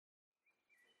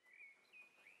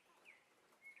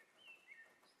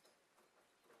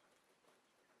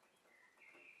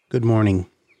Good morning,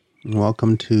 and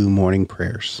welcome to morning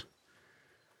prayers.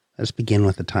 Let's begin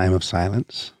with a time of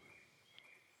silence.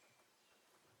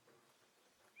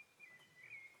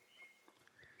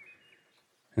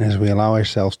 And as we allow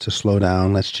ourselves to slow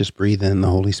down, let's just breathe in the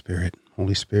Holy Spirit.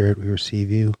 Holy Spirit, we receive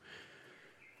you.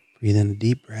 Breathe in a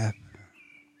deep breath.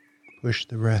 Push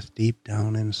the breath deep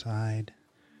down inside.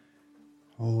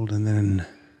 Hold and then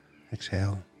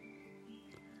exhale.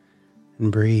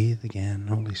 And breathe again.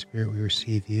 Holy Spirit, we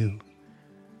receive you.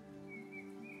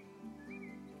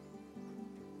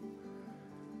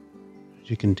 As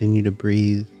you continue to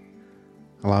breathe,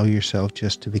 allow yourself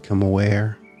just to become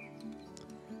aware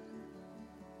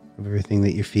of everything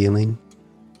that you're feeling.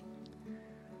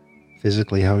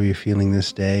 Physically, how are you feeling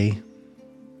this day?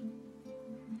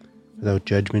 Without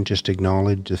judgment, just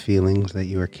acknowledge the feelings that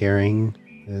you are carrying.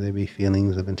 Whether they be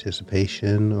feelings of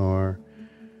anticipation or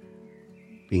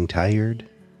being tired.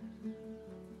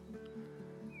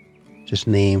 Just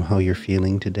name how you're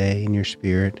feeling today in your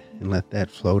spirit and let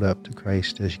that float up to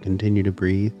Christ as you continue to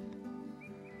breathe.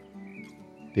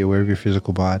 Be aware of your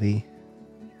physical body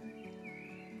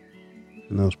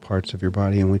and those parts of your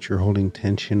body in which you're holding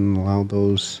tension. Allow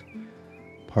those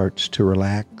parts to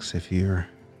relax. If you're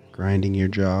grinding your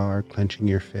jaw or clenching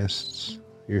your fists,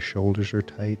 your shoulders are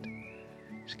tight.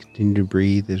 Just continue to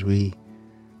breathe as we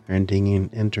are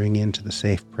entering into the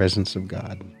safe presence of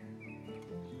God.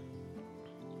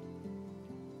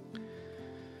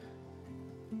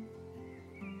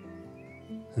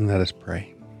 And let us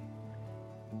pray.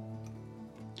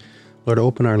 Lord,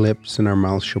 open our lips and our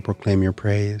mouths shall proclaim your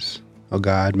praise. O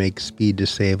God, make speed to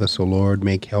save us. O Lord,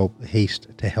 make haste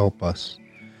to help us.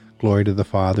 Glory to the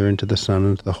Father, and to the Son,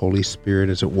 and to the Holy Spirit,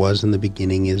 as it was in the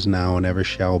beginning, is now, and ever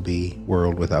shall be,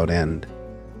 world without end.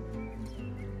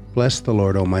 Bless the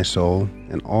Lord, O my soul,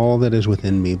 and all that is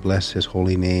within me, bless his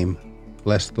holy name.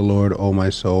 Bless the Lord, O my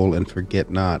soul, and forget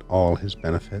not all his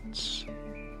benefits.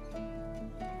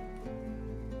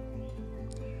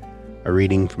 A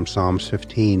reading from Psalms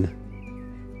 15.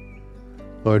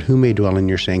 Lord, who may dwell in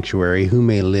your sanctuary? Who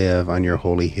may live on your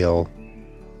holy hill?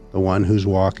 The one whose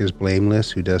walk is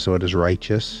blameless, who does what is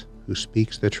righteous, who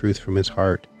speaks the truth from his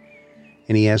heart,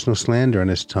 and he has no slander on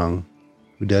his tongue,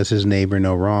 who does his neighbor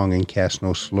no wrong and casts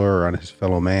no slur on his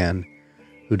fellow man,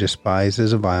 who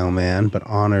despises a vile man but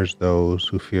honors those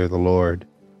who fear the Lord,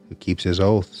 who keeps his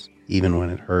oaths even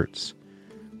when it hurts,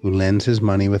 who lends his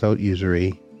money without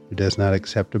usury, who does not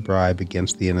accept a bribe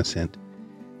against the innocent.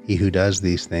 He who does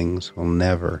these things will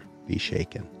never be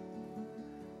shaken.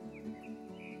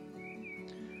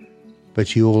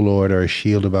 But you, O Lord, are a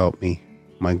shield about me,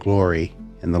 my glory,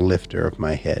 and the lifter of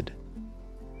my head.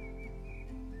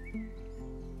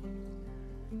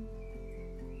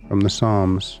 From the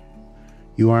Psalms,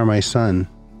 you are my son,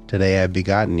 today I have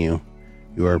begotten you.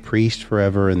 You are a priest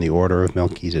forever in the order of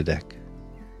Melchizedek.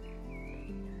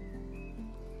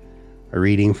 A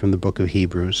reading from the book of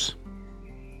Hebrews.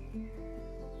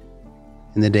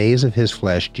 In the days of his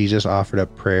flesh, Jesus offered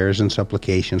up prayers and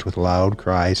supplications with loud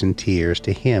cries and tears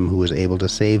to him who was able to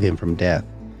save him from death.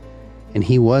 And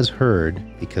he was heard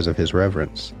because of his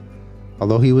reverence.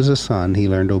 Although he was a son, he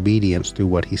learned obedience through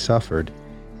what he suffered.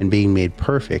 And being made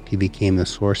perfect, he became the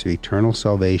source of eternal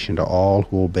salvation to all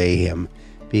who obey him,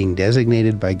 being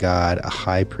designated by God a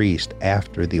high priest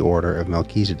after the order of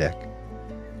Melchizedek.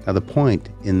 Now the point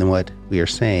in what we are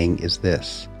saying is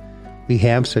this. We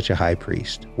have such a high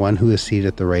priest, one who is seated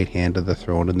at the right hand of the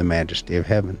throne in the majesty of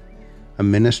heaven, a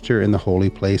minister in the holy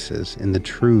places, in the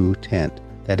true tent,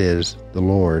 that is, the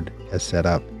Lord has set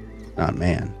up, not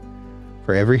man.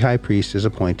 For every high priest is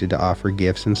appointed to offer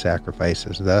gifts and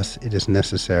sacrifices. Thus it is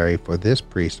necessary for this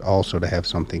priest also to have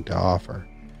something to offer.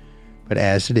 But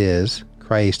as it is,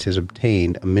 Christ has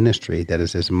obtained a ministry that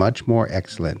is as much more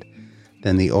excellent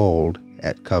than the old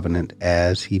covenant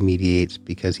as he mediates,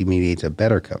 because he mediates a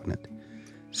better covenant,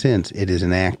 since it is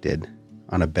enacted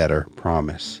on a better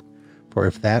promise. For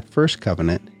if that first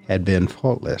covenant had been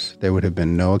faultless, there would have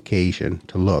been no occasion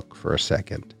to look for a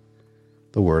second.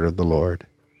 The word of the Lord.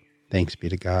 Thanks be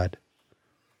to God.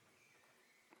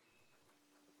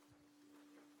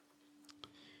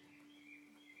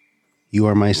 You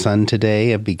are my son today,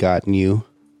 I have begotten you.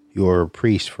 You are a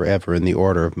priest forever in the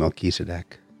order of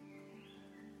Melchizedek.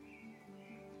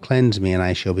 Cleanse me and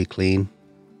I shall be clean.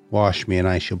 Wash me and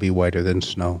I shall be whiter than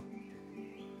snow.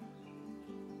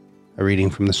 A reading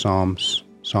from the Psalms.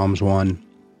 Psalms 1.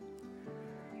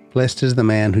 Blessed is the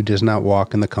man who does not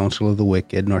walk in the counsel of the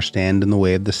wicked, nor stand in the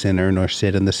way of the sinner, nor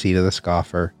sit in the seat of the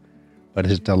scoffer. But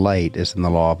his delight is in the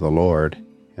law of the Lord,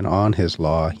 and on his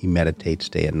law he meditates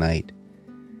day and night.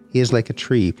 He is like a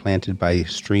tree planted by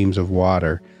streams of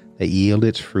water that yield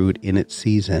its fruit in its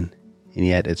season, and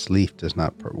yet its leaf does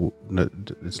not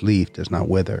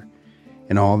wither.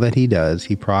 In all that he does,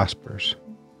 he prospers.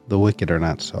 The wicked are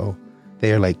not so.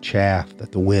 They are like chaff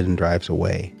that the wind drives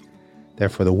away.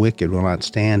 Therefore the wicked will not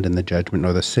stand in the judgment,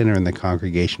 nor the sinner in the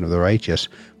congregation of the righteous.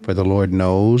 For the Lord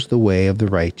knows the way of the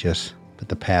righteous, but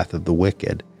the path of the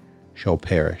wicked shall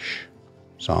perish.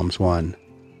 Psalms 1.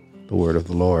 The word of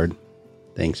the Lord.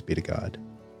 Thanks be to God.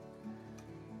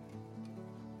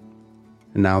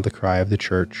 And now the cry of the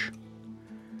church.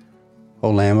 O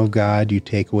Lamb of God, you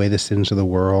take away the sins of the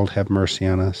world, have mercy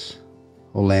on us.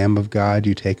 O Lamb of God,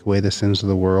 you take away the sins of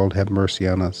the world, have mercy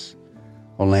on us.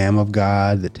 O Lamb of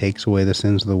God, that takes away the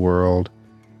sins of the world,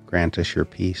 grant us your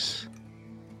peace.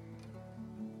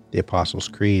 The Apostles'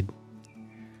 Creed.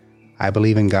 I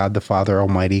believe in God the Father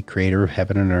Almighty, creator of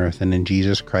heaven and earth, and in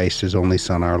Jesus Christ, his only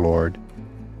Son, our Lord,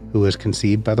 who was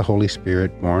conceived by the Holy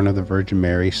Spirit, born of the Virgin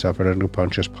Mary, suffered under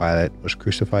Pontius Pilate, was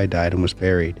crucified, died, and was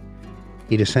buried.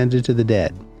 He descended to the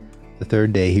dead. The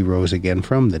third day he rose again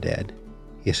from the dead.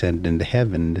 He ascended into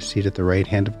heaven and is seated at the right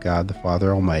hand of God the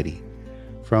Father Almighty.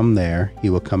 From there he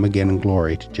will come again in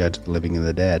glory to judge the living and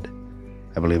the dead.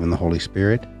 I believe in the Holy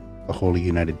Spirit, the Holy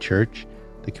United Church,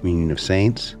 the communion of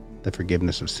saints, the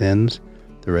forgiveness of sins,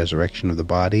 the resurrection of the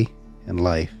body, and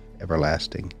life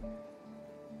everlasting.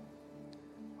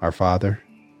 Our Father,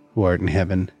 who art in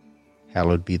heaven,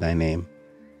 hallowed be thy name.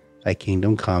 Thy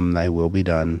kingdom come, thy will be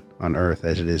done, on earth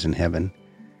as it is in heaven.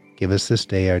 Give us this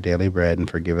day our daily bread, and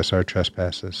forgive us our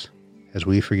trespasses, as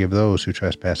we forgive those who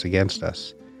trespass against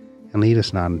us. And lead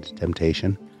us not into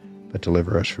temptation, but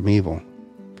deliver us from evil.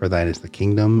 For thine is the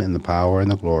kingdom, and the power, and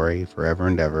the glory, forever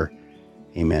and ever.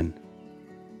 Amen.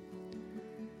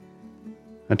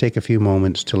 Now take a few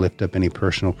moments to lift up any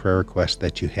personal prayer requests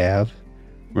that you have,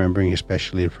 remembering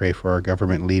especially to pray for our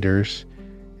government leaders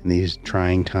in these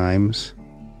trying times.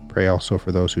 Pray also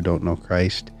for those who don't know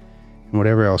Christ, and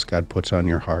whatever else God puts on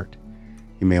your heart.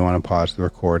 You may want to pause the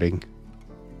recording.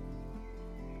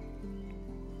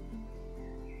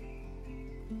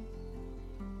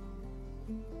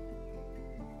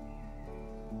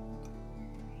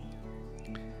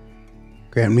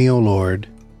 Grant me, O Lord,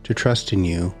 to trust in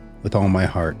you with all my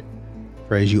heart.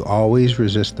 For as you always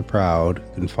resist the proud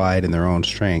who confide in their own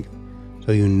strength,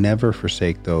 so you never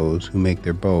forsake those who make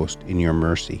their boast in your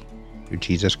mercy. Through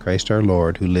Jesus Christ our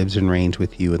Lord, who lives and reigns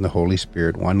with you in the Holy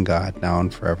Spirit, one God, now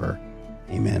and forever.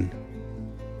 Amen.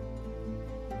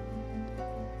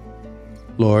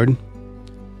 Lord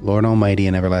Almighty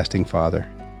and everlasting Father,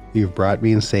 you have brought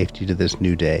me in safety to this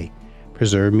new day.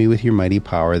 Preserve me with your mighty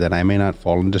power, that I may not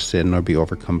fall into sin nor be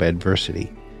overcome by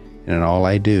adversity. And in all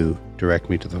I do, direct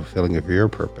me to the fulfilling of your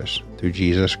purpose, through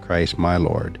Jesus Christ my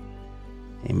Lord.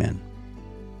 Amen.